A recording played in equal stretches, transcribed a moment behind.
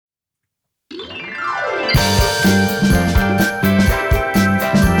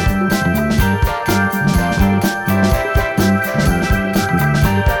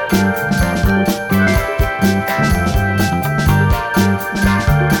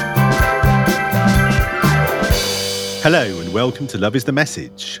Hello and welcome to Love is the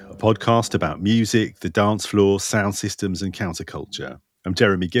Message, a podcast about music, the dance floor, sound systems and counterculture. I'm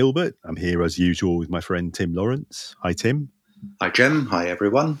Jeremy Gilbert. I'm here as usual with my friend Tim Lawrence. Hi, Tim. Hi, Jem. Hi,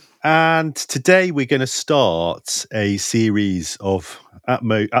 everyone. And today we're going to start a series of, at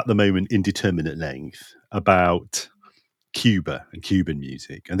the moment, indeterminate length about Cuba and Cuban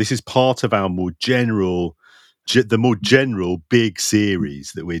music. And this is part of our the more general big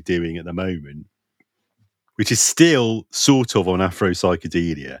series that we're doing at the moment, which is still sort of on Afro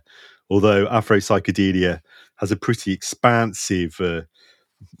psychedelia, although Afro psychedelia has a pretty expansive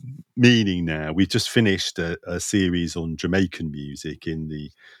meaning now. We've just finished a series on Jamaican music in the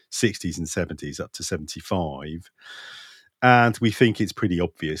 60s and 70s up to 75. And we think it's pretty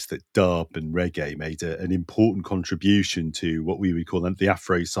obvious that dub and reggae made an important contribution to what we would call the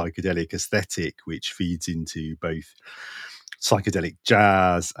Afro psychedelic aesthetic, which feeds into both psychedelic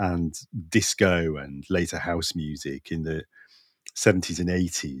jazz and disco and later house music in the 70s and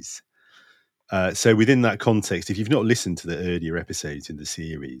 80s. So within that context, if you've not listened to the earlier episodes in the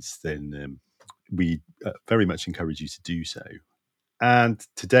series, then we very much encourage you to do so. And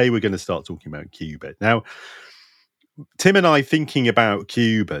today we're going to start talking about Cuba. Now, Tim and I thinking about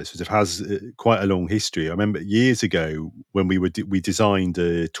Cuba sort of has quite a long history. I remember years ago when we designed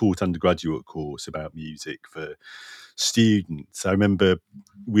a taught undergraduate course about music for students. I remember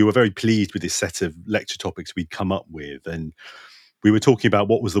we were very pleased with this set of lecture topics we'd come up with, and we were talking about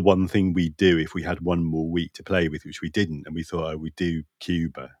what was the one thing we'd do if we had one more week to play with, which we didn't, and we thought, we'd do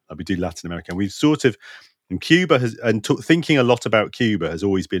Cuba, we'd do Latin America, and we've sort of, and Cuba has, thinking a lot about Cuba has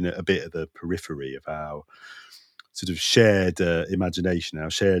always been a bit of the periphery of our sort of shared imagination, our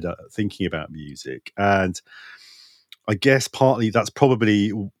shared thinking about music. And I guess partly that's probably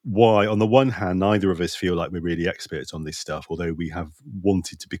why, on the one hand, neither of us feel like we're really experts on this stuff, although we have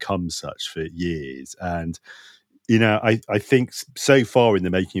wanted to become such for years. And, you know, I think so far in the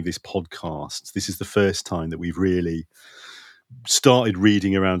making of this podcast, this is the first time that we've really started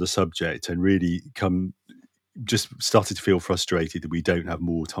reading around a subject and really just started to feel frustrated that we don't have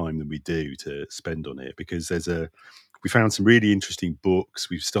more time than we do to spend on it, because we found some really interesting books.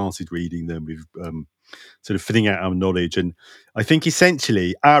 We've started reading them. We've sort of filling out our knowledge. And I think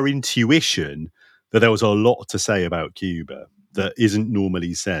essentially our intuition that there was a lot to say about Cuba that isn't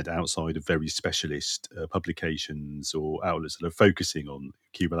normally said outside of very specialist publications or outlets that are focusing on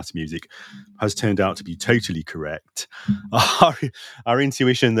Cuban Latin music has turned out to be totally correct. Our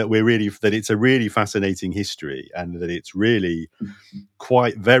intuition that that it's a really fascinating history and that it's really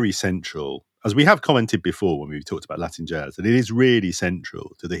quite very central, as we have commented before when we've talked about Latin jazz, that it is really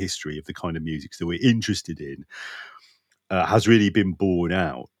central to the history of the kind of music that we're interested in, has really been borne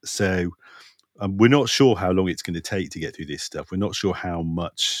out. So we're not sure how long it's going to take to get through this stuff. We're not sure how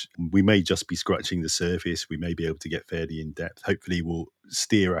much. We may just be scratching the surface. We may be able to get fairly in depth. Hopefully we'll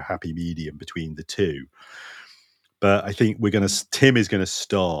steer a happy medium between the two. But I think Tim is going to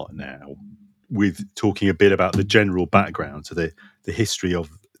start now with talking a bit about the general background to the history of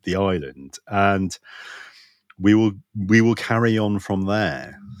the island, and we will carry on from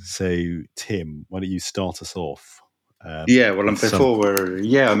there. So, Tim, why don't you start us off? What you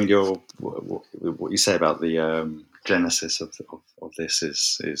say about the genesis of this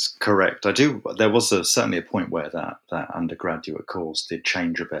is correct. There was certainly a point where that undergraduate course did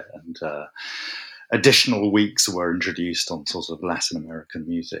change a bit, and additional weeks were introduced on sort of Latin American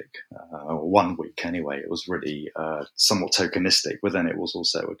music. 1 week anyway. It was really somewhat tokenistic, but then it was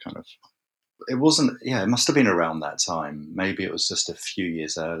also a kind of. It wasn't. Yeah, it must have been around that time. Maybe it was just a few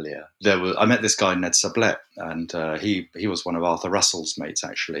years earlier. I met this guy Ned Sublette, and he was one of Arthur Russell's mates.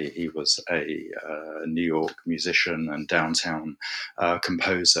 Actually, he was a New York musician and downtown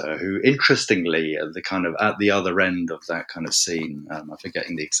composer who, interestingly, at the other end of that kind of scene. I'm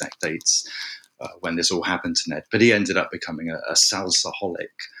forgetting the exact dates when this all happened to Ned, but he ended up becoming a salsaholic.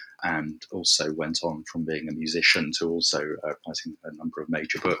 And also went on from being a musician to also writing a number of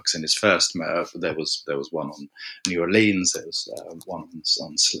major books. In his first, there was one on New Orleans, there was one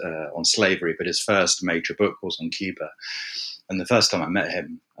on slavery, but his first major book was on Cuba. And the first time I met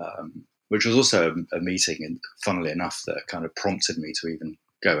him, which was also a meeting, and funnily enough, that kind of prompted me to even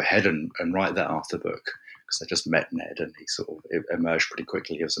go ahead and write that Arthur book, because I just met Ned, and he sort of emerged pretty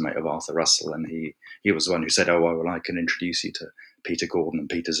quickly. He was a mate of Arthur Russell, and he was the one who said, "Oh, well, I can introduce you to Peter Gordon and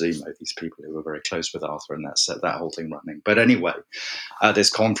Peter Zumo, these people who were very close with Arthur," and that set that whole thing running. But anyway, at this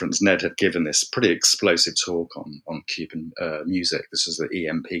conference, Ned had given this pretty explosive talk on Cuban music. This was the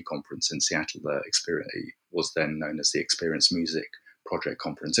EMP conference in Seattle. It was then known as the Experience Music Project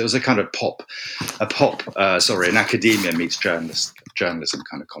Conference. It was a kind of an academia meets journalism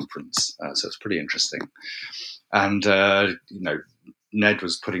kind of conference. So it's pretty interesting. And Ned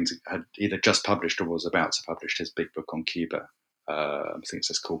had either just published or was about to publish his big book on Cuba. I think it's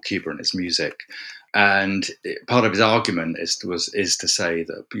just called Cuba and Its Music. And part of his argument is to say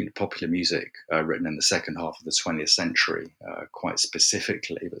that popular music written in the second half of the 20th century, quite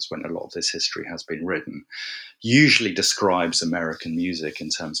specifically, that's when a lot of this history has been written, usually describes American music in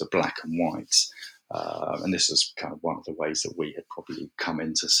terms of black and white. And this is kind of one of the ways that we had probably come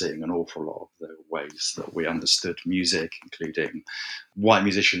into seeing an awful lot of the ways that we understood music, including white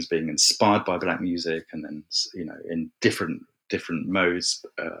musicians being inspired by black music, and then in different modes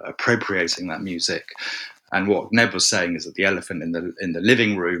appropriating that music. And what Ned was saying is that the elephant in the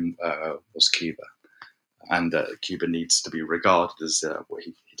living room was Cuba, and that Cuba needs to be regarded as what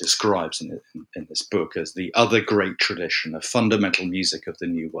he describes in this book as the other great tradition of fundamental music of the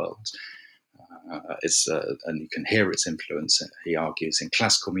New World. And you can hear its influence, he argues, in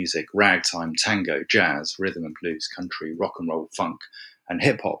classical music, ragtime, tango, jazz, rhythm and blues, country, rock and roll, funk, and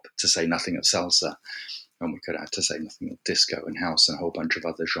hip hop, to say nothing of salsa. And we could add to say nothing of disco and house and a whole bunch of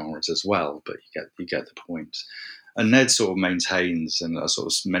other genres as well. But you get the point. And Ned sort of maintains, and I sort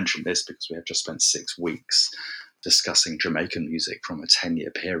of mentioned this because we have just spent 6 weeks discussing Jamaican music from a 10-year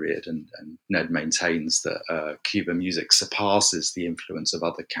period, and Ned maintains that Cuban music surpasses the influence of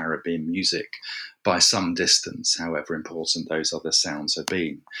other Caribbean music by some distance, however important those other sounds have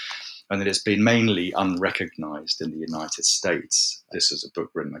been. And that it's been mainly unrecognized in the United States. This is a book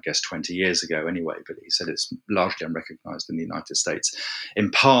written, I guess, 20 years ago anyway, but he said it's largely unrecognized in the United States,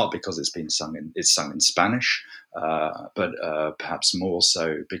 in part because it's sung in Spanish, but perhaps more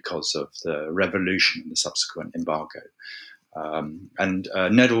so because of the revolution and the subsequent embargo. And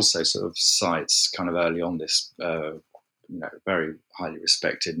Ned also sort of cites kind of early on this very highly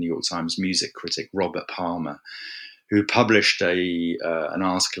respected New York Times music critic, Robert Palmer, who published an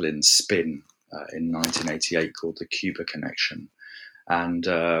article in Spin in 1988 called The Cuba Connection. And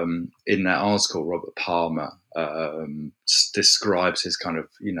in that article, Robert Palmer describes his kind of,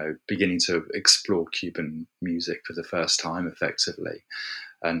 beginning to explore Cuban music for the first time effectively.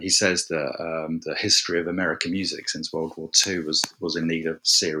 And he says that the history of American music since World War II was in need of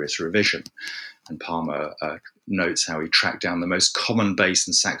serious revision. And Palmer notes how he tracked down the most common bass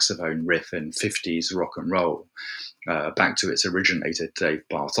and saxophone riff in 50s rock and roll, back to its originator, Dave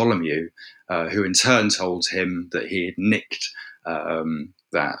Bartholomew, who in turn told him that he had nicked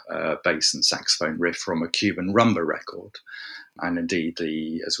that bass and saxophone riff from a Cuban rumba record. And indeed,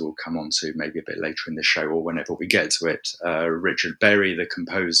 as we'll come on to maybe a bit later in the show or whenever we get to it, Richard Berry, the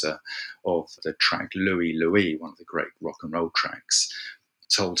composer of the track Louie Louie, one of the great rock and roll tracks,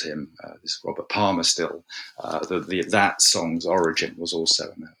 told him, this is Robert Palmer still, that song's origin was also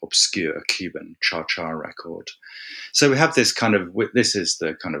an obscure Cuban cha-cha record. So we have this kind of, this is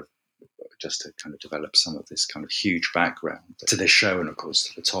the kind of, just to kind of develop some of this kind of huge background to this show, and of course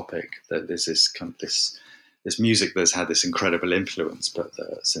to the topic, that this is kind of this music that's had this incredible influence, but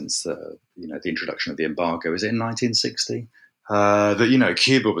since the introduction of the embargo, is it in 1960? That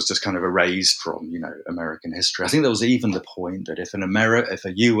Cuba was just kind of erased from American history. I think there was even the point that if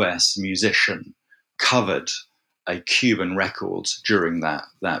a US musician covered a Cuban record during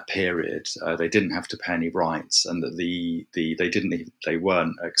that period, they didn't have to pay any rights, and that they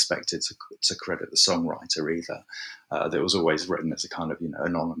weren't expected to credit the songwriter either. That was always written as a kind of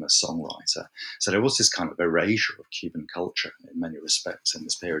anonymous songwriter. So there was this kind of erasure of Cuban culture in many respects in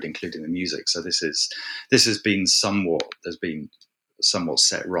this period, including the music. So this has been somewhat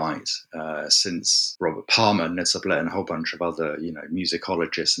set right since Robert Palmer, Ned Sublette, and a whole bunch of other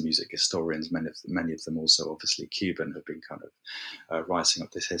musicologists and music historians, many of them also obviously Cuban, have been kind of writing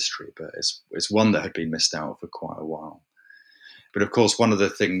up this history. But it's one that had been missed out for quite a while. But of course, one of the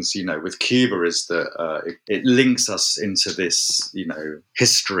things, with Cuba is that it links us into this,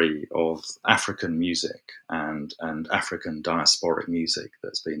 history of African music and African diasporic music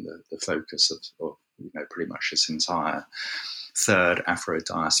that's been the focus of pretty much this entire third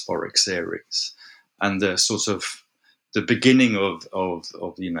Afro-diasporic series. And the sort of the beginning of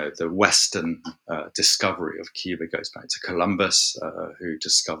the Western discovery of Cuba goes back to Columbus, who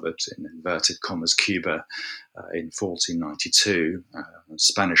discovered, in inverted commas, Cuba in 1492.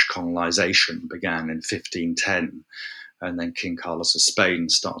 Spanish colonization began in 1510, and then King Carlos of Spain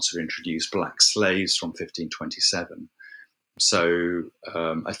started to introduce black slaves from 1527. So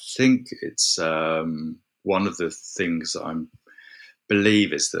I think it's one of the things that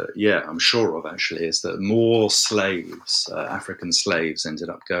believe is that, I'm sure of actually, is that more slaves, African slaves, ended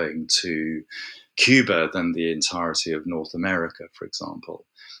up going to Cuba than the entirety of North America, for example.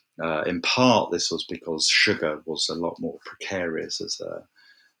 In part, this was because sugar was a lot more precarious as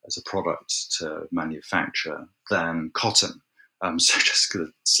as a product to manufacture than cotton. So just because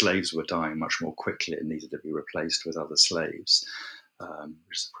slaves were dying much more quickly, it needed to be replaced with other slaves,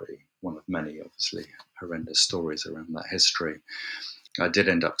 which is one of many, obviously, horrendous stories around that history. I did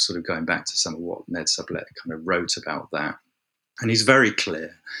end up sort of going back to some of what Ned Sublette kind of wrote about that. And he's very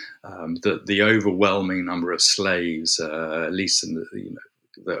clear that the overwhelming number of slaves, at least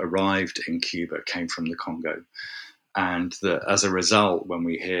that arrived in Cuba, came from the Congo. And that as a result, when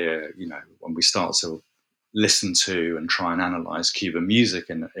we start to listen to and try and analyze Cuban music,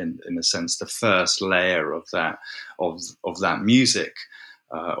 in a sense, the first layer of that music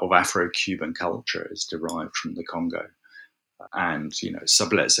of Afro-Cuban culture is derived from the Congo. And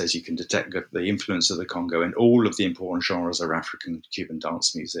Sublette says you can detect the influence of the Congo in all of the important genres of African Cuban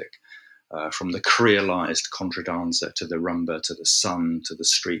dance music, from the creolized contradanza to the rumba to the son to the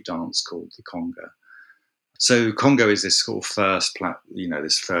street dance called the conga. So Congo is this sort of first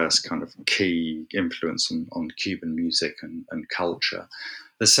kind of key influence on Cuban music and culture.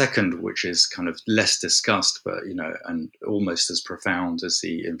 The second, which is kind of less discussed, but and almost as profound as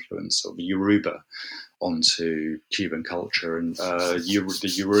the influence of Yoruba onto Cuban culture, and the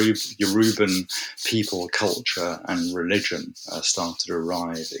Yoruban people, culture, and religion started to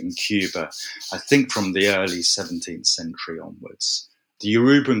arrive in Cuba, I think, from the early 17th century onwards. The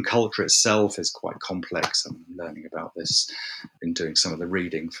Yoruban culture itself is quite complex. I'm learning about this in doing some of the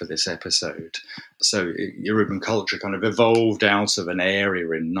reading for this episode. So Yoruban culture kind of evolved out of an area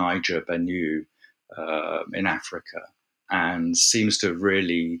in Niger, Benue, in Africa, and seems to have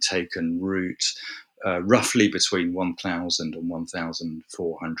really taken root roughly between 1000 and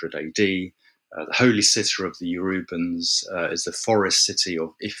 1400 AD. The holy city of the Yorubans is the forest city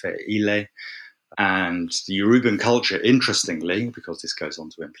of Ife-Ile. And the Yoruban culture, interestingly, because this goes on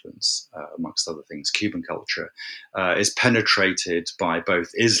to influence, amongst other things, Cuban culture, is penetrated by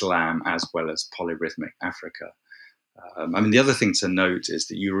both Islam as well as polyrhythmic Africa. The other thing to note is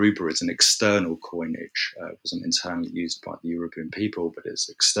that Yoruba is an external coinage. It wasn't internally used by the Yoruban people, but it's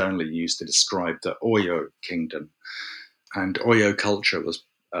externally used to describe the Oyo kingdom. And Oyo culture was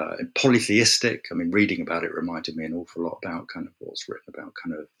polytheistic. Reading about it reminded me an awful lot about kind of what's written about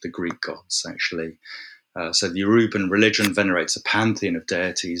kind of the Greek gods, actually. So the Yoruban religion venerates a pantheon of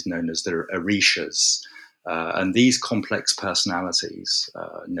deities known as the Orishas. And these complex personalities,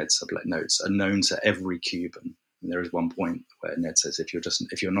 Ned Sublette notes, are known to every Cuban. And there is one point where Ned says, if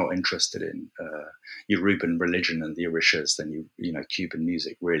you're not interested in Yoruban religion and the Orishas, then Cuban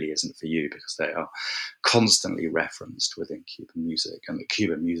music really isn't for you, because they are constantly referenced within Cuban music, and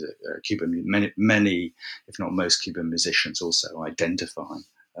that many, if not most, Cuban musicians also identify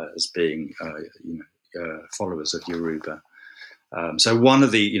as being followers of Yoruba. So one of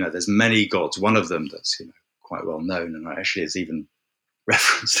the there's many gods. One of them that's quite well known, and actually is even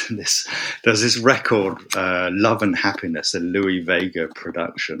referenced in this. There's this record, Love and Happiness, a Louis Vega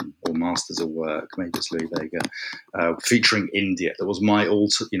production, or Masters of Work, maybe it's Louis Vega, featuring India. That was my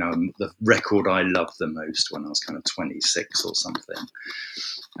the record I loved the most when I was kind of 26 or something.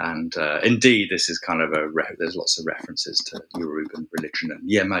 And indeed, this is kind of there's lots of references to Yoruban religion, and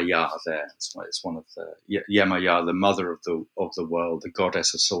Yemaya there. It's one of the Yemaya, the mother of the world, the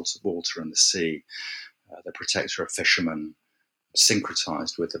goddess of salt, water, and the sea, the protector of fishermen,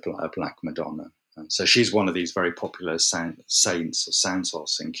 syncretized with a Black Madonna. And so she's one of these very popular saints or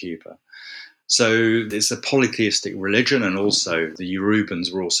santos in Cuba. So it's a polytheistic religion, and also the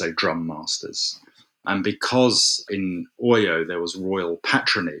Yorubans were also drum masters. And because in Oyo there was royal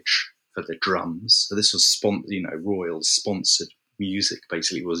patronage for the drums, so this was royal sponsored music,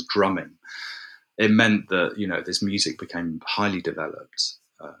 basically was drumming. It meant that this music became highly developed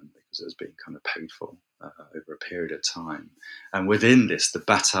because it was being kind of paid for over a period of time. And within this, the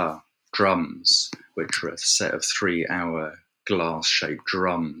bata drums, which are a set of 3-hour glass-shaped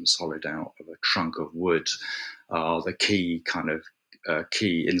drums hollowed out of a trunk of wood, are the key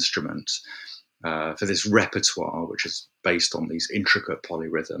key instrument for this repertoire, which is based on these intricate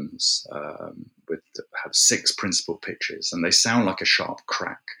polyrhythms have 6 principal pitches, and they sound like a sharp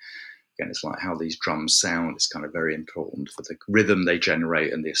crack. Again, it's like how these drums sound is kind of very important for the rhythm they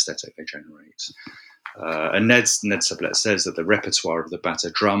generate and the aesthetic they generate. And Ned Sublette says that the repertoire of the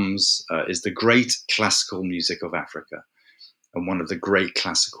bata drums is the great classical music of Africa and one of the great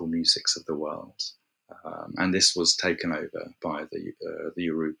classical musics of the world. And this was taken over by the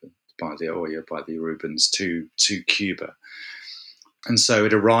Yoruban, by the Yorubans to Cuba. And so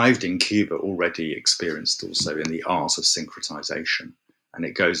it arrived in Cuba already experienced also in the art of syncretization. And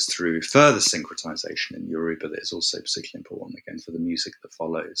it goes through further syncretization in Yoruba that is also particularly important, again, for the music that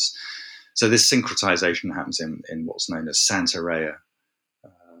follows. So this syncretization happens in what's known as Santeria,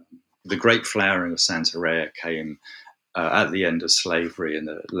 the great flowering of Santeria came at the end of slavery in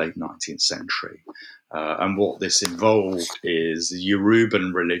the late 19th century. And what this involved is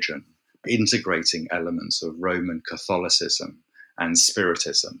Yoruban religion integrating elements of Roman Catholicism and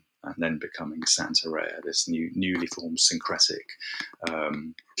Spiritism, and then becoming Santeria, this newly formed syncretic,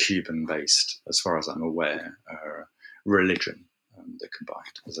 Cuban-based, as far as I'm aware, religion that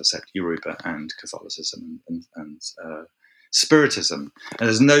combined, as I said, Yoruba and Catholicism and Spiritism. And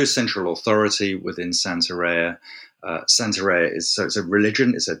there's no central authority within Santeria. Santeria is, so it's a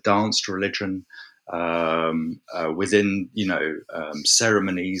religion, it's a danced religion. Within,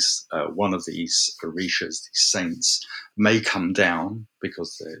 ceremonies, one of these orishas, these saints, may come down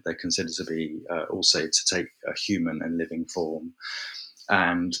because they're considered to be also to take a human and living form,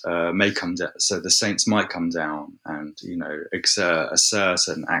 and may come down. So the saints might come down and assert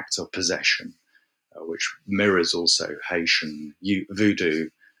an act of possession, which mirrors also Haitian voodoo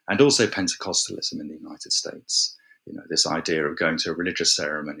and also Pentecostalism in the United States. This idea of going to a religious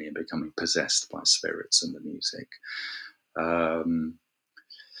ceremony and becoming possessed by spirits and the music.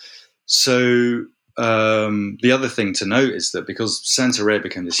 The other thing to note is that because Santeria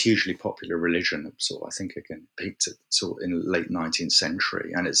became this hugely popular religion, I think again peaked at in the late 19th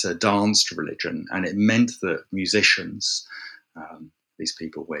century, and it's a danced religion, and it meant that musicians, these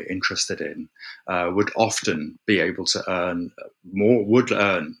people we're interested in, would often be able to earn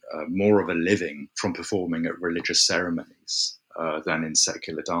more of a living from performing at religious ceremonies than in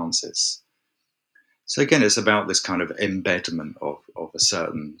secular dances. So again, it's about this kind of embedment of a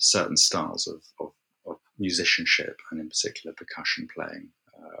certain styles of musicianship, and in particular percussion playing,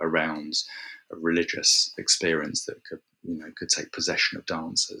 around a religious experience that could take possession of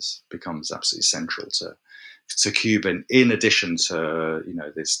dancers, becomes absolutely central to Cuban, in addition to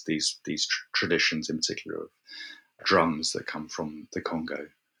these traditions, in particular of drums that come from the Congo.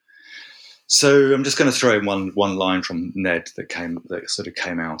 So I'm just going to throw in one line from Ned that sort of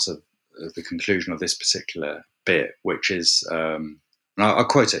came out of the conclusion of this particular bit, which is, I'll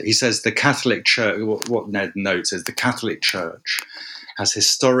quote it. He says, "The Catholic Church," what Ned notes is, "the Catholic Church has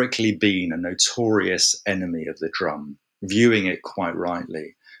historically been a notorious enemy of the drum, viewing it quite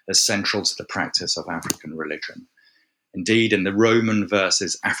rightly as central to the practice of African religion. Indeed, in the Roman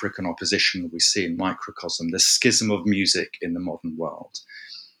versus African opposition we see in microcosm the schism of music in the modern world.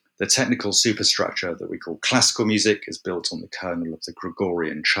 The technical superstructure that we call classical music is built on the kernel of the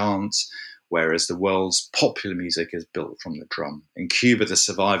Gregorian chant, whereas the world's popular music is built from the drum. In Cuba, the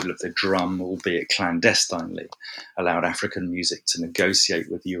survival of the drum, albeit clandestinely, allowed African music to negotiate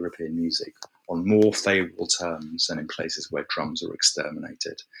with European music on more favourable terms than in places where drums are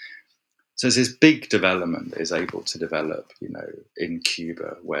exterminated." So it's this big development that is able to develop, in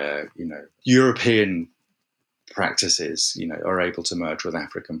Cuba, where, European practices, are able to merge with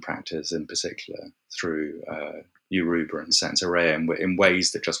African practice, in particular through Yoruba and Santeria, in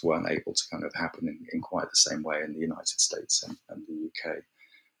ways that just weren't able to kind of happen in quite the same way in the United States and the UK.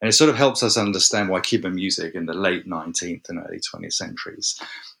 And it sort of helps us understand why Cuban music in the late 19th and early 20th centuries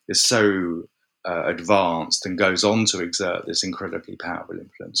is so advanced and goes on to exert this incredibly powerful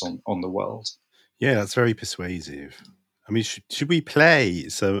influence on the world. Yeah, that's very persuasive. I mean, should we play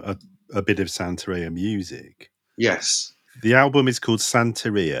a bit of Santeria music? Yes. The album is called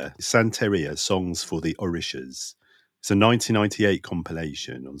Santeria Songs for the Orishas. It's a 1998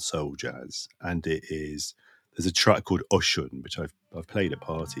 compilation on soul jazz, and there's a track called Oshun, which I've played at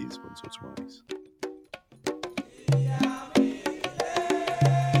parties once or twice.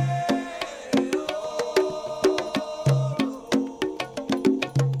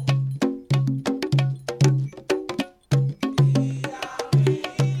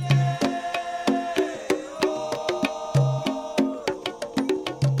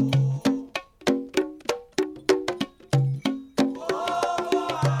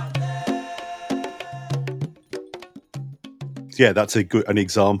 Yeah, that's an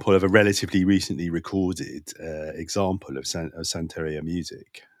example of a relatively recently recorded example of Santeria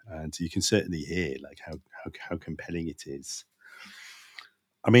music, and you can certainly hear how compelling it is.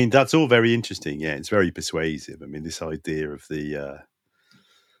 I mean, that's all very interesting. Yeah, it's very persuasive. I mean, this idea of the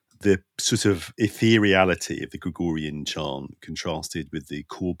sort of ethereality of the Gregorian chant contrasted with the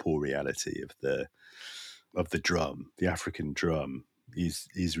corporeality of the drum, the African drum,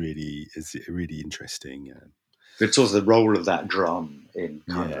 is really interesting. It's also the role of that drum in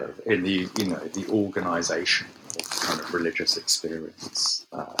in the organisation of kind of religious experience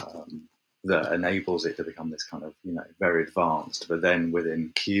that enables it to become this kind of very advanced. But then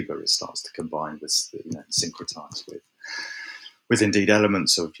within Cuba, it starts to combine this, syncretize with indeed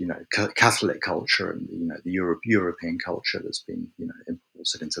elements of Catholic culture and the European culture that's been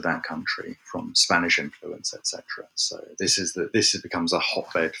imported into that country from Spanish influence, etc. So this becomes a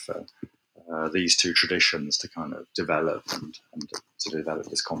hotbed for these two traditions to kind of develop and to develop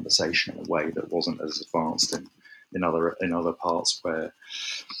this conversation in a way that wasn't as advanced in other parts where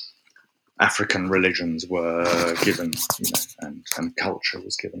African religions were given, and culture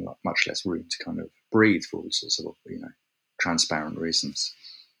was given much less room to kind of breathe for all sorts of, transparent reasons.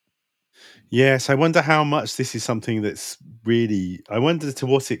 Yes, I wonder how much this is something that's really. I wonder to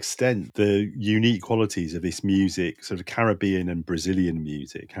what extent the unique qualities of this music, sort of Caribbean and Brazilian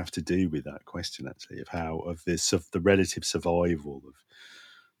music, have to do with that question. Actually, of the relative survival of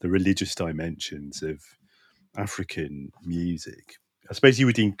the religious dimensions of African music. I suppose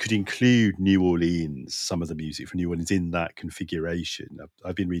you could include New Orleans, some of the music from New Orleans, in that configuration.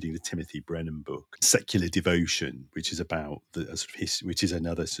 I've been reading the Timothy Brennan book, Secular Devotion, which is about which is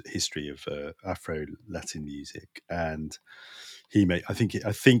another history of Afro-Latin music, and I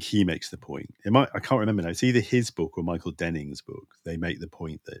think he makes the point. I can't remember now. It's either his book or Michael Denning's book. They make the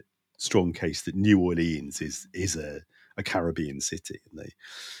point that strong case that New Orleans is a Caribbean city, and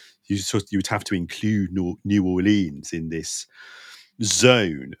you would have to include New Orleans in this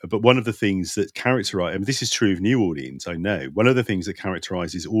zone. But one of the things that this is true of New Orleans, I know, one of the things that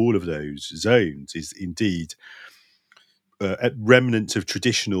characterizes all of those zones is indeed remnants of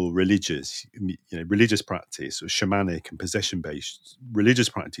traditional religious practice, or shamanic and possession-based religious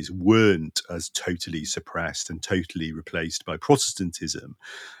practice, weren't as totally suppressed and totally replaced by Protestantism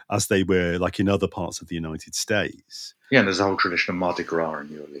as they were, like in other parts of the United States. Yeah, and there's a whole tradition of Mardi Gras in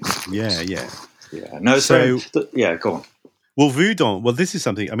New Orleans. Yeah. No, go on. Well, Voudon. Well, this is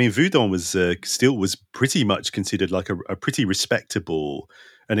something. I mean, Voudon was pretty much considered like a pretty respectable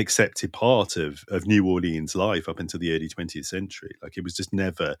and accepted part of New Orleans life up until the early 20th century. Like it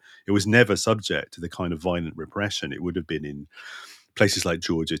was never subject to the kind of violent repression it would have been in places like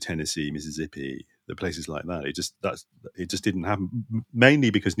Georgia, Tennessee, Mississippi, the places like that. It just didn't happen. Mainly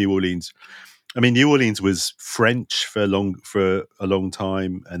because New Orleans was French for a long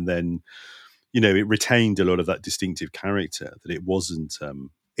time, and then it retained a lot of that distinctive character that it wasn't.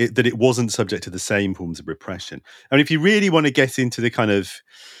 That it wasn't subject to the same forms of repression. I mean, if you really want to get into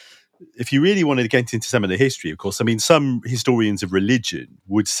some of the history, of course, I mean, some historians of religion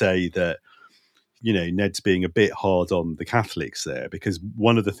would say that, Ned's being a bit hard on the Catholics there, because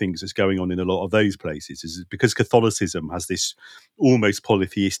one of the things that's going on in a lot of those places is because Catholicism has this almost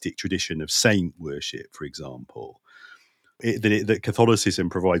polytheistic tradition of saint worship, for example. That Catholicism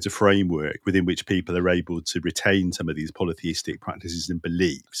provides a framework within which people are able to retain some of these polytheistic practices and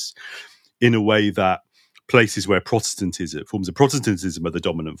beliefs in a way that places where forms of Protestantism are the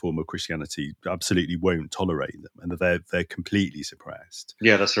dominant form of Christianity absolutely won't tolerate them, and that they're completely suppressed.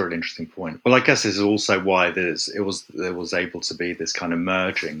 Yeah, that's a really interesting point. Well, I guess this is also why there was able to be this kind of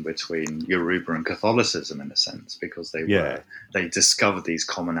merging between Yoruba and Catholicism in a sense, because they discovered these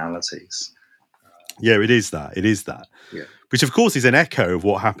commonalities. Yeah, it is that. Yeah. Which, of course, is an echo of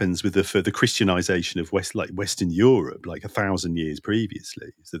what happens with the Christianization of Western Europe, like 1,000 years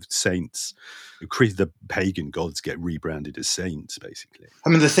previously. So the saints, the pagan gods, get rebranded as saints, basically. I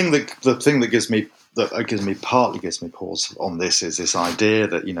mean, the thing that partly gives me pause on this is this idea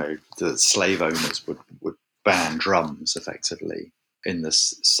that the slave owners would ban drums effectively in the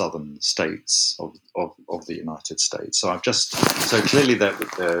southern states of the United States. So clearly that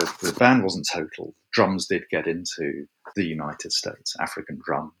the ban wasn't total. Drums did get into the United States, African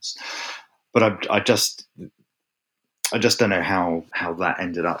drums, but I just don't know how that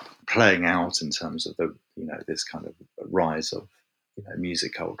ended up playing out in terms of this kind of rise of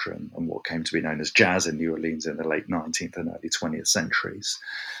music culture and what came to be known as jazz in New Orleans in the late 19th and early 20th centuries.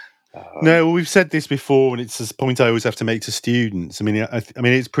 No, well, we've said this before, and it's a point I always have to make to students. I mean,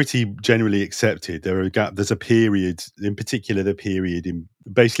 it's pretty generally accepted. There's a period, in particular, the period in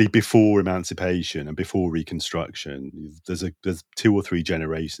basically before emancipation and before Reconstruction. There's 2 or 3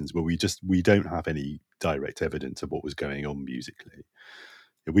 generations where we don't have any direct evidence of what was going on musically.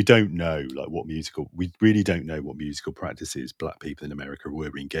 We don't know we really don't know what musical practices Black people in America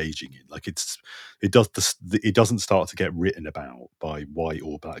were engaging in. Like it doesn't start to get written about by white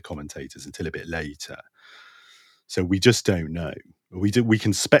or Black commentators until a bit later. So we just don't know. We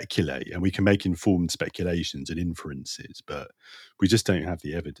can speculate and we can make informed speculations and inferences, but we just don't have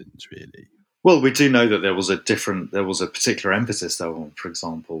the evidence really. Well, we do know that there was a particular emphasis, though, on, for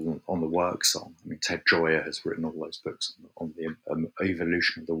example, on the work song. I mean, Ted Joyer has written all those books on the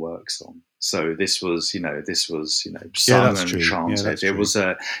evolution of the work song. So Yeah, sung that's and true. Yeah, chanted. that's true.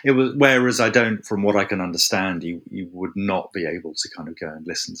 It was. Whereas I don't, from what I can understand, you would not be able to kind of go and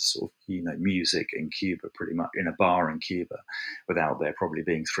listen to sort of music in Cuba, pretty much in a bar in Cuba, without there probably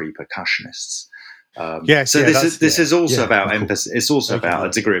being three percussionists. Yes, So yeah, this is also yeah, about of course. emphasis. It's also Okay, about a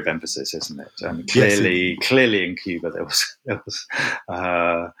yeah. degree of emphasis, isn't it? Yes, Clearly in Cuba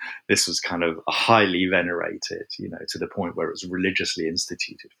this was kind of highly venerated, to the point where it was religiously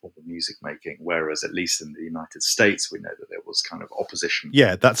instituted form of music making. Whereas at least in the United States, we know that there was kind of opposition.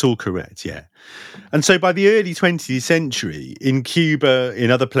 yeah, that's all correct. Yeah. And so by the early 20th century, in Cuba,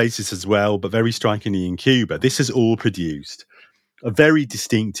 in other places as well, but very strikingly in Cuba, this has all produced a very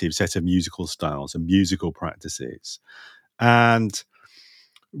distinctive set of musical styles and musical practices. And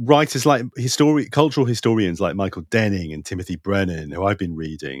writers like cultural historians like Michael Denning and Timothy Brennan, who I've been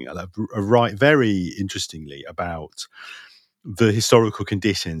reading, write very interestingly about the historical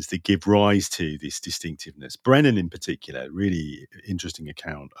conditions that give rise to this distinctiveness. Brennan, in particular, really interesting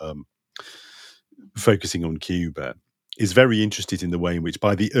account, focusing on Cuba, is very interested in the way in which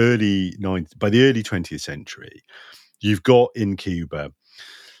by the early 20th century, you've got in Cuba,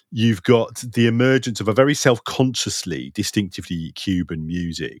 you've got the emergence of a very self-consciously, distinctively Cuban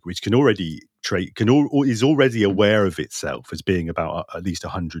music, which is already aware of itself as being about at least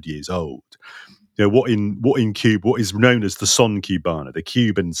 100 years old. What in Cuba, what is known as the son cubana, the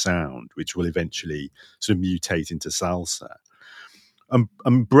Cuban sound, which will eventually sort of mutate into salsa.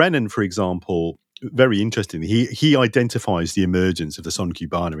 And Brennan, for example, very interestingly, he identifies the emergence of the son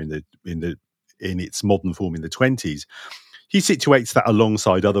cubana in its modern form in the 20s. He situates that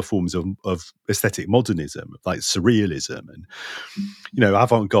alongside other forms of aesthetic modernism, like surrealism and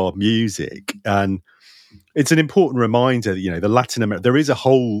avant-garde music. And it's an important reminder that the Latin America, there is a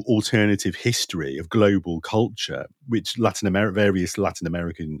whole alternative history of global culture, which various Latin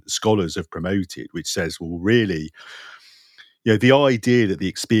American scholars have promoted, which says, well, really, the idea that the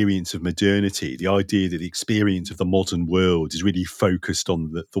experience of modernity, the idea that the experience of the modern world is really focused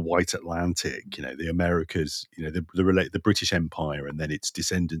on the white Atlantic, the Americas, the British Empire and then its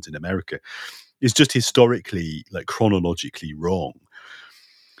descendant in America, is just historically, like chronologically wrong.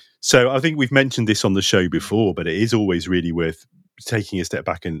 So I think we've mentioned this on the show before, but it is always really worth taking a step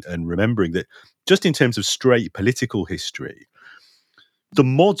back and remembering that just in terms of straight political history, the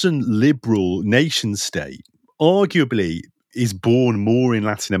modern liberal nation state arguably is born more in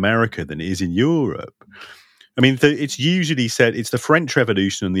Latin America than it is in Europe. I mean, it's usually said it's the French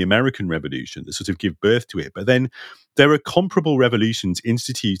Revolution and the American Revolution that sort of give birth to it. But then there are comparable revolutions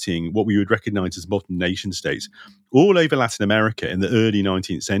instituting what we would recognize as modern nation states all over Latin America in the early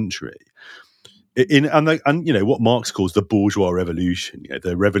 19th century. And what Marx calls the bourgeois revolution,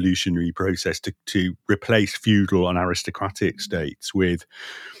 the revolutionary process to replace feudal and aristocratic states with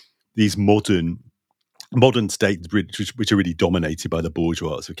these modern states which are really dominated by the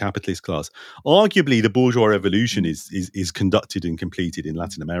bourgeois, so capitalist class. Arguably, the bourgeois revolution is conducted and completed in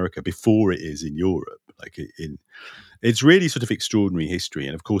Latin America before it is in Europe. It's really sort of extraordinary history,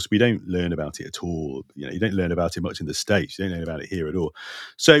 and of course, we don't learn about it at all. You don't learn about it much in the States. You don't learn about it here at all.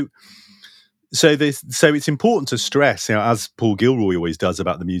 So it's important to stress, as Paul Gilroy always does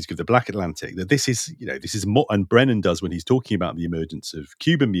about the music of the Black Atlantic, that this is and Brennan does when he's talking about the emergence of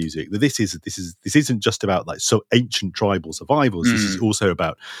Cuban music, that this isn't just about like so ancient tribal survivals. This is also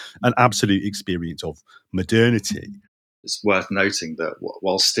about an absolute experience of modernity. It's worth noting that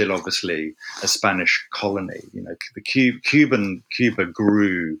while still obviously a Spanish colony, the Cuban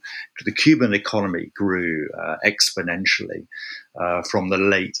economy grew exponentially from the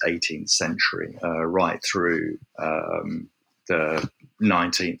late 18th century right through the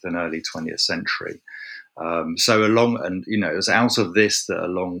 19th and early 20th century. It was out of this that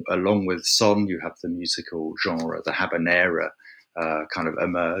along with son, you have the musical genre, the habanera, kind of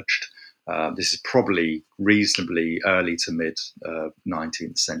emerged. This is probably reasonably early to mid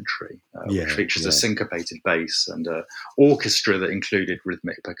 19th century, which features a syncopated bass and an orchestra that included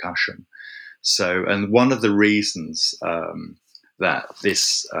rhythmic percussion. So, and one of the reasons that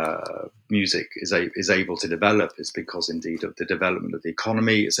this music is able to develop is because, indeed, of the development of the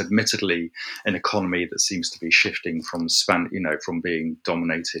economy. It's admittedly an economy that seems to be shifting from from being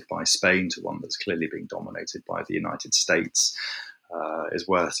dominated by Spain to one that's clearly being dominated by the United States. Is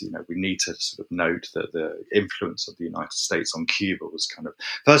worth, we need to sort of note that the influence of the United States on Cuba was kind of,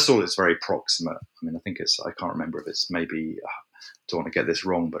 first of all, it's very proximate. I mean, I can't remember if it's maybe, don't want to get this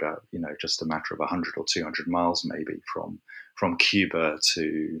wrong, but just a matter of 100 or 200 miles maybe from Cuba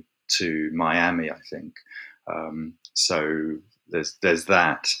to to Miami, I think. So there's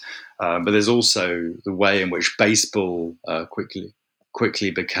that, but there's also the way in which baseball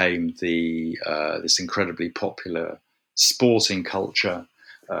quickly became this incredibly popular sporting culture.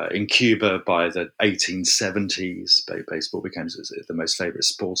 In Cuba, by the 1870s, baseball became the most favorite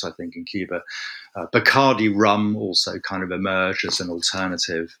sport, I think, in Cuba. Bacardi rum also kind of emerged as an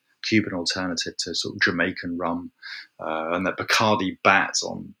alternative, Cuban alternative to sort of Jamaican rum, and that Bacardi bat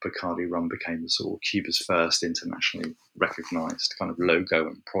on Bacardi rum became sort of Cuba's first internationally recognised kind of logo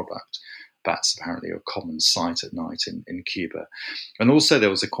and product. Bats apparently are a common sight at night in Cuba. And also there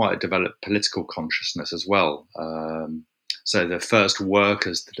was quite a developed political consciousness as well. So the first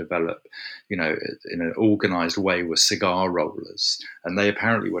workers to develop, in an organised way were cigar rollers, and they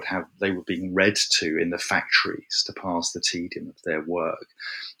apparently they were being read to in the factories to pass the tedium of their work.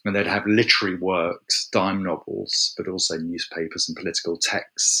 And they'd have literary works, dime novels, but also newspapers and political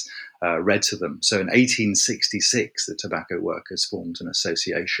texts read to them. So in 1866, the tobacco workers formed an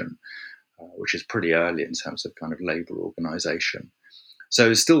association, which is pretty early in terms of kind of labour organisation. So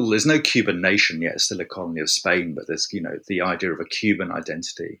there's no Cuban nation yet. It's still a colony of Spain, but there's, the idea of a Cuban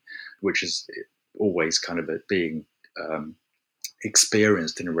identity, which is always kind of being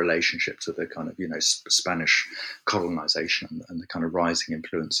experienced in a relationship to the kind of, Spanish colonization and the kind of rising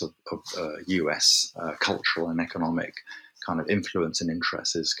influence of US cultural and economic kind of influence and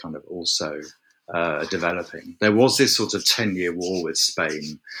interest is kind of also developing. There was this sort of 10-year war with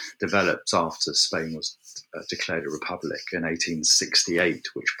Spain developed after Spain was declared a republic in 1868,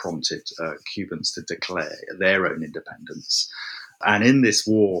 which prompted Cubans to declare their own independence. And in this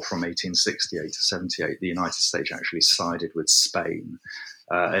war from 1868 to 78, the United States actually sided with Spain,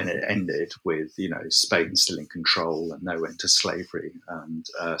 and it ended with, Spain still in control and no end to slavery and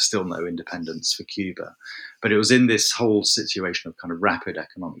still no independence for Cuba. But it was in this whole situation of kind of rapid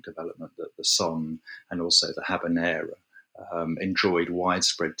economic development that the son and also the habanera enjoyed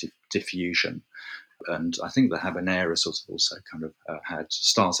widespread diffusion. And I think the habanera sort of also kind of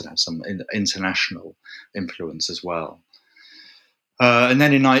started to have some international influence as well. And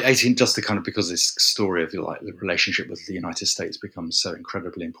then in 18, just to kind of, because this story of the relationship with the United States becomes so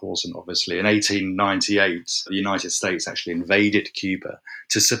incredibly important, obviously, in 1898, the United States actually invaded Cuba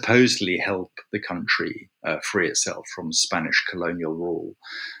to supposedly help the country free itself from Spanish colonial rule.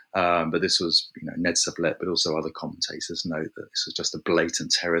 But this was, Ned Sublette, but also other commentators note that this was just a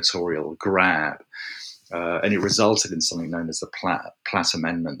blatant territorial grab. And it resulted in something known as the Platt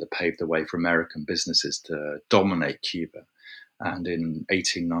Amendment that paved the way for American businesses to dominate Cuba. And in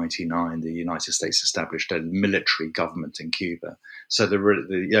 1899, the United States established a military government in Cuba. So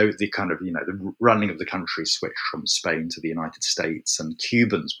the kind of, the running of the country switched from Spain to the United States, and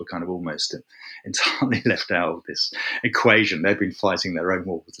Cubans were kind of almost entirely left out of this equation. They'd been fighting their own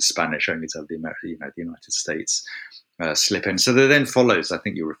war with the Spanish, only to have the United States slip in. So there then follows, I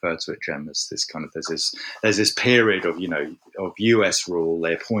think you referred to it, Jem, as this kind of, there's this period of, of US rule.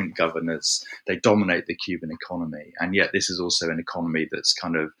 They appoint governors, they dominate the Cuban economy. And yet this is also an economy that's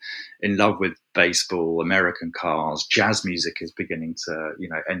kind of in love with baseball, American cars, jazz music is beginning to,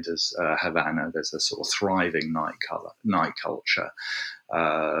 enters Havana. There's a sort of thriving night culture.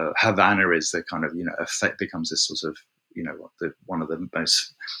 Havana is the kind of, becomes this sort of, one of the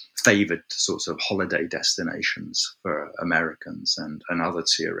most favoured sorts of holiday destinations for Americans and other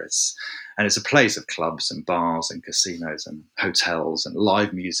tourists. And it's a place of clubs and bars and casinos and hotels and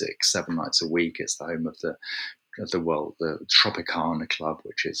live music 7 nights a week. It's the home of the Tropicana Club,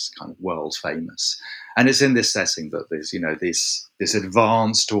 which is kind of world famous. And it's in this setting that there's, this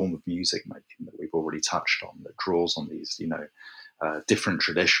advanced form of music making that we've already touched on that draws on these, different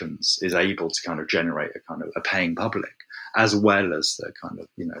traditions, is able to kind of generate a kind of a paying public, as well as the kind of,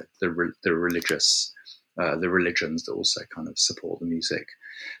 the religious, the religions that also kind of support the music.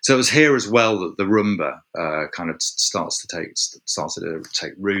 So it was here as well that the rumba kind of started to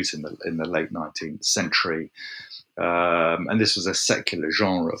take root in the late 19th century. And this was a secular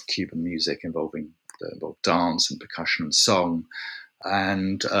genre of Cuban music involving dance and percussion and song.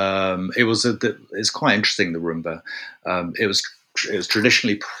 And it's quite interesting, the rumba. It was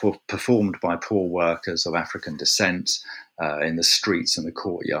traditionally performed by poor workers of African descent in the streets and the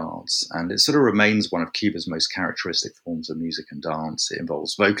courtyards. And it sort of remains one of Cuba's most characteristic forms of music and dance. It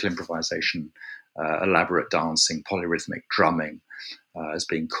involves vocal improvisation, elaborate dancing, polyrhythmic drumming as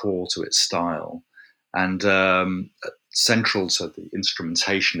being core to its style. And central to the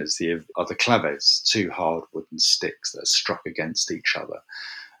instrumentation are the claves, 2 hard wooden sticks that are struck against each other,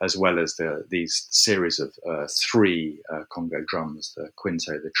 as well as these series of 3 Congo drums, the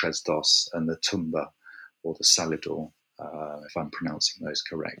quinto, the tres dos, and the tumba, or the salidor. if I'm pronouncing those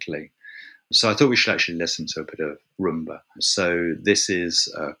correctly. So I thought we should actually listen to a bit of rumba. So this is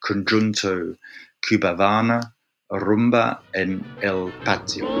Conjunto Cubavana, Rumba en el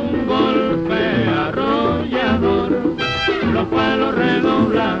Patio. Un golpe arrollador, los palos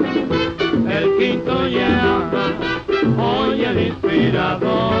redoblan, el quinto llama, oye el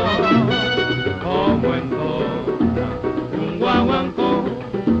inspirador, como entona un guaguancó,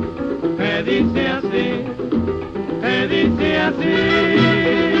 que dice así, que dice así.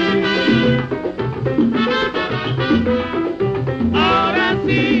 Ahora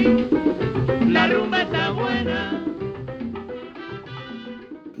sí, la rumba está buena.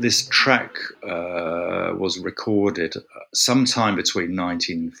 This track was recorded sometime between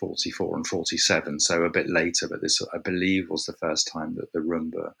 1944 and 47, so a bit later, but this, I believe, was the first time that the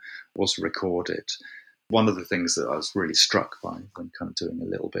rumba was recorded. One of the things that I was really struck by when kind of doing a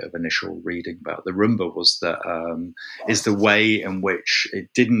little bit of initial reading about the rumba was that is the way in which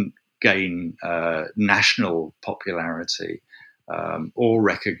it didn't gain national popularity or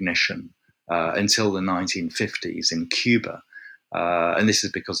recognition until the 1950s in Cuba. And this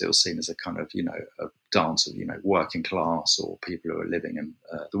is because it was seen as a kind of, a dance of, working class or people who are living in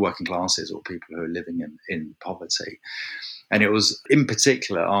the working classes or people who are living in poverty. And it was in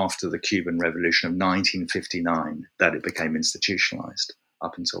particular after the Cuban Revolution of 1959 that it became institutionalized.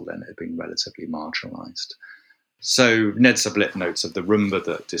 Up until then, it had been relatively marginalized. So Ned Sublette notes of the rumba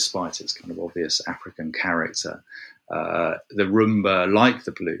that despite its kind of obvious African character, the rumba, like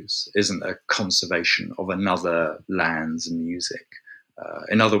the blues, isn't a conservation of another land's music.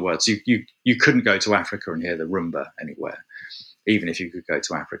 In other words, you couldn't go to Africa and hear the rumba anywhere, even if you could go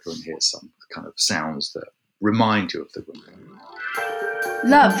to Africa and hear some kind of sounds that remind you of the rumba.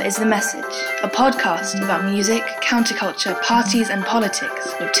 Love is the Message, a podcast about music, counterculture, parties and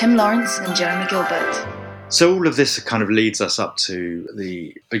politics with Tim Lawrence and Jeremy Gilbert. So all of this kind of leads us up to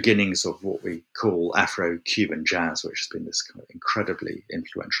the beginnings of what we call Afro-Cuban jazz, which has been this kind of incredibly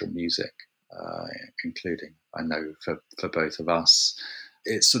influential music, including, I know, for both of us.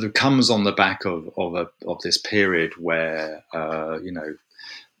 It sort of comes on the back of this period where,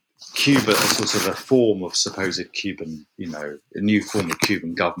 Cuba, sort of a form of supposed Cuban, a new form of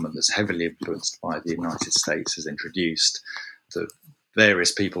Cuban government that's heavily influenced by the United States is introduced. The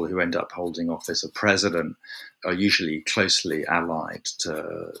various people who end up holding office of president are usually closely allied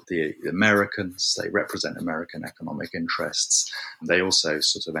to the Americans. They represent American economic interests. They also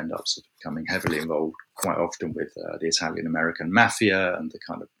sort of end up sort of becoming heavily involved quite often with the Italian-American mafia and the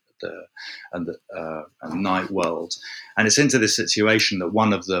kind of the night world. And it's into this situation that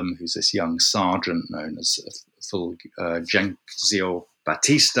one of them, who's this young sergeant known as Fulgencio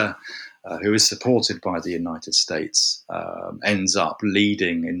Batista, who is supported by the United States, ends up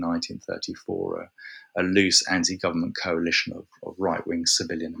leading in 1934 a loose anti-government coalition of right-wing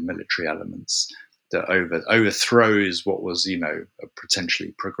civilian and military elements that overthrows what was, a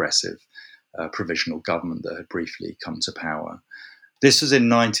potentially progressive provisional government that had briefly come to power. This was in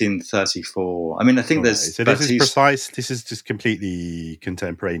 1934. I mean, I think there's... So this is precise. This is just completely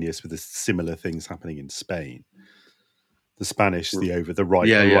contemporaneous with the similar things happening in Spain. The Spanish, the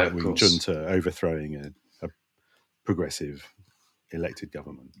right-wing junta overthrowing a progressive elected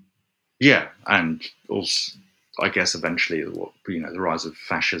government. Yeah, and also, I guess, eventually, the rise of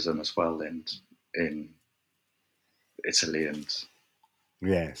fascism as well in Italy and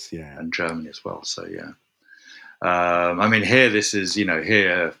and Germany as well. So yeah. I mean, here this is,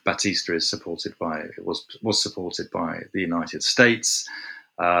 here Batista is was supported by the United States,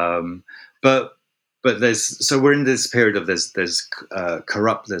 but we're in this period of there's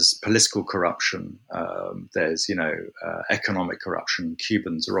political corruption, there's economic corruption.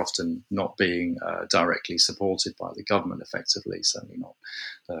 Cubans are often not being directly supported by the government, effectively, certainly not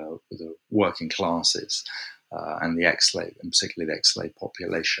the working classes and the ex-slave, and particularly the ex-slave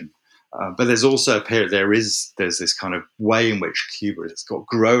population. But there's also a period, there's this kind of way in which Cuba has got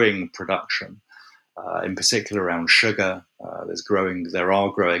growing production, in particular around sugar. There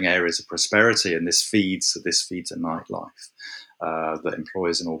are growing areas of prosperity, and this feeds a nightlife that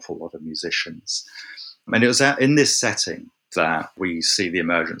employs an awful lot of musicians. And it was in this setting that we see the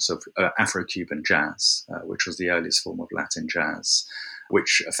emergence of Afro-Cuban jazz, which was the earliest form of Latin jazz,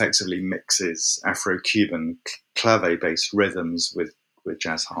 which effectively mixes Afro-Cuban clave-based rhythms with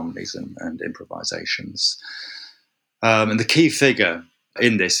jazz harmonies and improvisations. And the key figure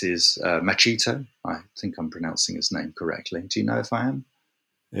in this is Machito. I think I'm pronouncing his name correctly. Do you know if I am?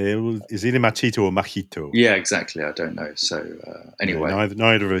 Is it Machito or Majito? Yeah, exactly. I don't know. So anyway.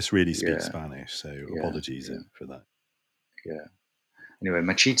 Neither of us really speak Spanish, so apologies for that. Yeah. Anyway,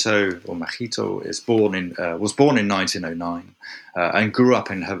 Machito was born in 1909 and grew up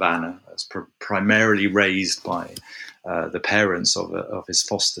in Havana. Was primarily raised by the parents of his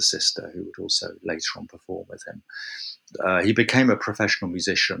foster sister, who would also later on perform with him. He became a professional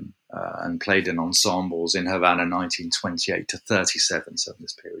musician and played in ensembles in Havana 1928 to 37, so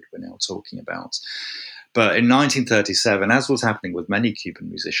this period we're now talking about. But in 1937, as was happening with many Cuban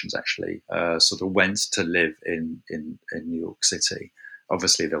musicians, actually, sort of went to live in New York City.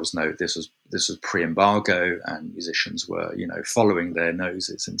 Obviously, this was pre-embargo, and musicians were, following their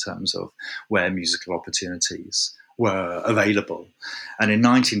noses in terms of where musical opportunities were available. And in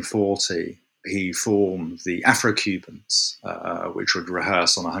 1940, he formed the Afro-Cubans, which would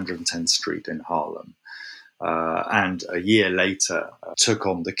rehearse on 110th Street in Harlem. And a year later, took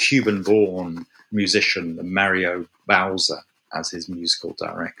on the Cuban-born musician Mario Bauza as his musical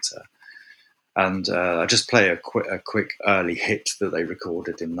director. And I'll just play a quick early hit that they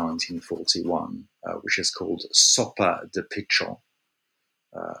recorded in 1941, which is called Sopa de Pichon.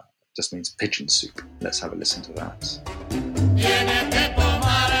 Just means pigeon soup. Let's have a listen to that.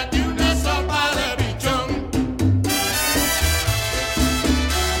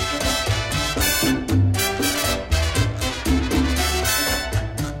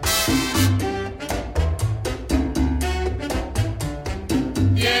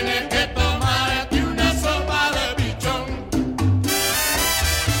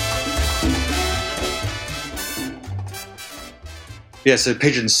 Yeah, so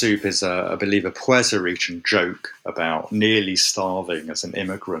pigeon soup is, I believe, a Puerto Rican joke about nearly starving as an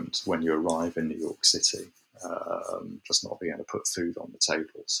immigrant when you arrive in New York City, just not being able to put food on the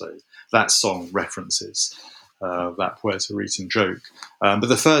table. So that song references that Puerto Rican joke. But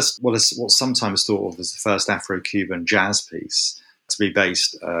the first, what's sometimes thought of as the first Afro-Cuban jazz piece to be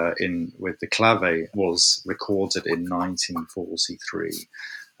based with the clave was recorded in 1943.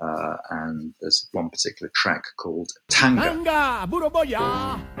 And there's one particular track called Tanga. Tanga,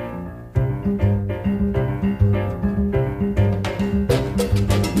 Buroboya.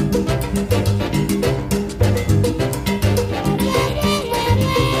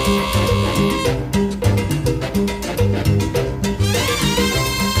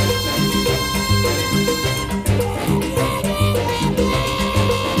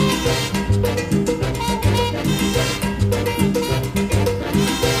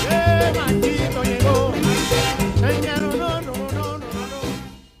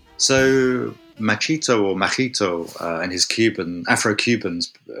 So Machito or Machito and his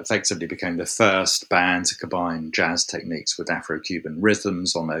Afro-Cubans effectively became the first band to combine jazz techniques with Afro-Cuban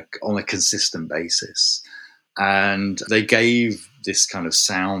rhythms on a consistent basis. And they gave this kind of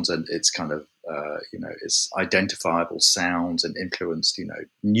sound and its kind of, its identifiable sound and influenced,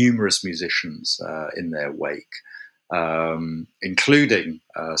 numerous musicians in their wake, including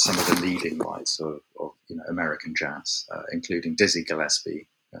some of the leading lights of American jazz, including Dizzy Gillespie,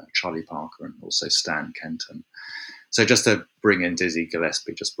 Charlie Parker, and also Stan Kenton. So just to bring in Dizzy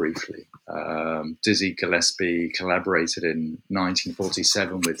Gillespie just briefly, Dizzy Gillespie collaborated in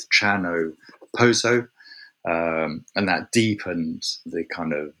 1947 with Chano Pozo, and that deepened the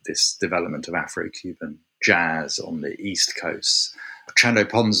kind of this development of Afro-Cuban jazz on the East Coast. Chano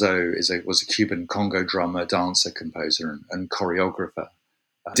Ponzo was a Cuban Congo drummer, dancer, composer, and choreographer.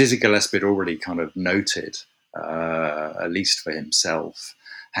 Dizzy Gillespie had already kind of noted, at least for himself,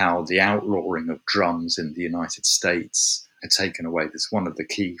 how the outlawing of drums in the United States had taken away this one of the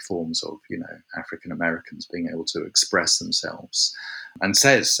key forms of, African Americans being able to express themselves. And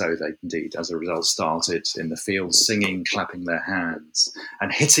says so they indeed, as a result, started in the field singing, clapping their hands,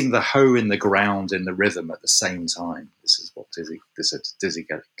 and hitting the hoe in the ground in the rhythm at the same time. This is what Dizzy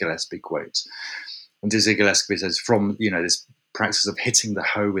Gillespie quotes. And Dizzy Gillespie says, from, this practice of hitting the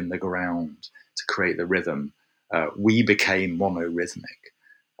hoe in the ground to create the rhythm, we became monorhythmic.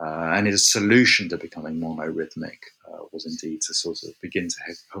 And his solution to becoming monorhythmic was indeed to sort of begin to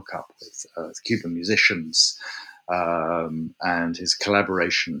hook up with the Cuban musicians, and his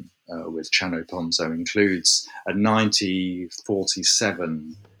collaboration with Chano Ponzo includes a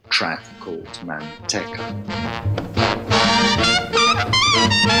 1947 track called Manteca.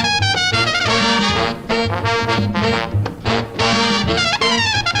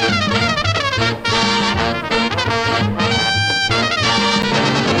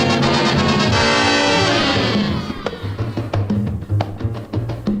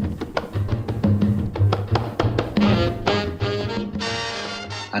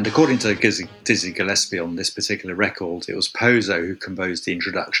 And according to Dizzy Gillespie on this particular record, it was Pozo who composed the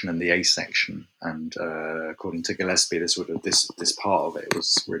introduction and the A section. And according to Gillespie, this part of it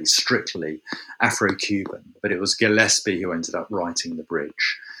was really strictly Afro-Cuban, but it was Gillespie who ended up writing the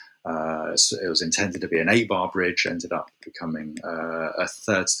bridge. So it was intended to be an 8-bar bridge, ended up becoming a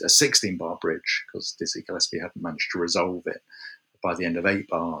 16-bar bridge because Dizzy Gillespie hadn't managed to resolve it by the end of 8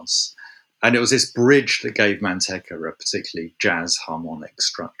 bars. And it was this bridge that gave Manteca a particularly jazz harmonic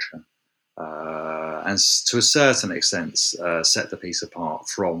structure, and to a certain extent set the piece apart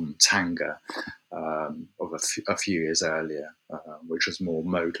from Tanga of a few years earlier, which was more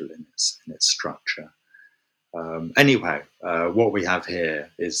modal in its structure. Anyway, what we have here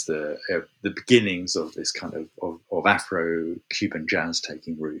is the beginnings of this kind of Afro-Cuban jazz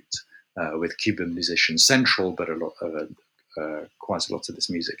taking root, with Cuban musicians central, but quite a lot of this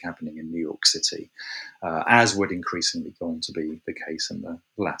music happening in New York City, as would increasingly go on to be the case in the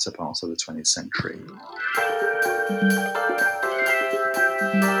latter part of the 20th century.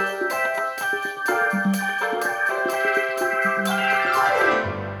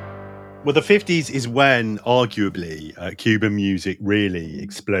 Well, the 50s is when, arguably, Cuban music really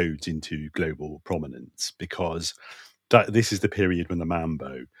explodes into global prominence, because this is the period when the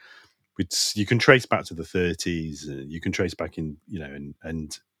mambo, which you can trace back to the 30s, you can trace back in,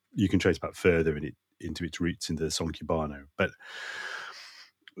 and you can trace back further into its roots in the son cubano. But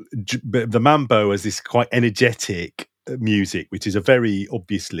the mambo is this quite energetic music, which is very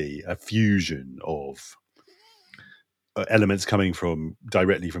obviously a fusion of elements coming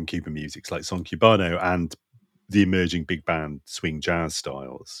directly from Cuban music, like son cubano, and the emerging big band swing jazz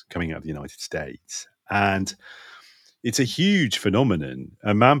styles coming out of the United States. And it's a huge phenomenon.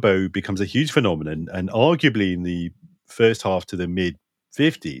 And mambo becomes a huge phenomenon, and arguably in the first half to the mid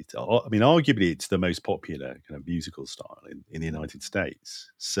 50s, I mean, arguably it's the most popular kind of musical style in the United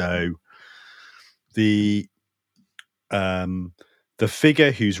States. So the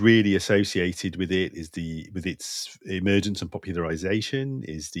figure who's really associated with it with its emergence and popularization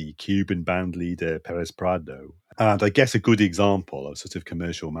is the Cuban band leader Perez Prado. And I guess a good example of sort of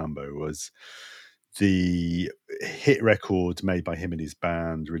commercial mambo was the hit record made by him and his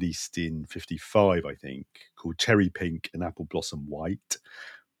band, released in 1955, I think, called Cherry Pink and Apple Blossom White,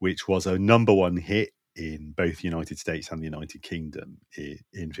 which was a number one hit in both the United States and the United Kingdom in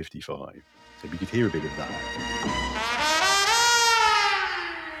 1955. So we could hear a bit of that.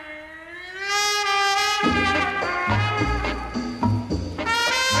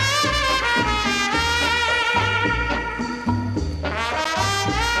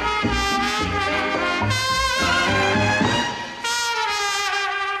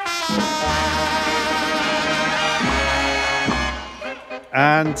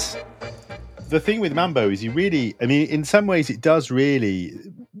 And the thing with mambo is in some ways it does really,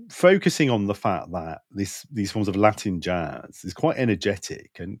 focusing on the fact that these forms of Latin jazz is quite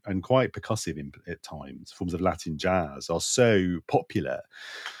energetic and quite percussive at times. Forms of Latin jazz are so popular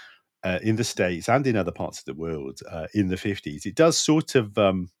in the States and in other parts of the world in the 50s. It does sort of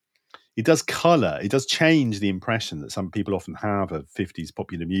it does change the impression that some people often have of 50s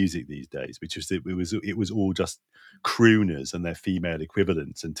popular music these days, which is that it was all just crooners and their female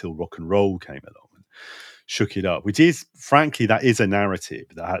equivalents until rock and roll came along and shook it up, which is, frankly, that is a narrative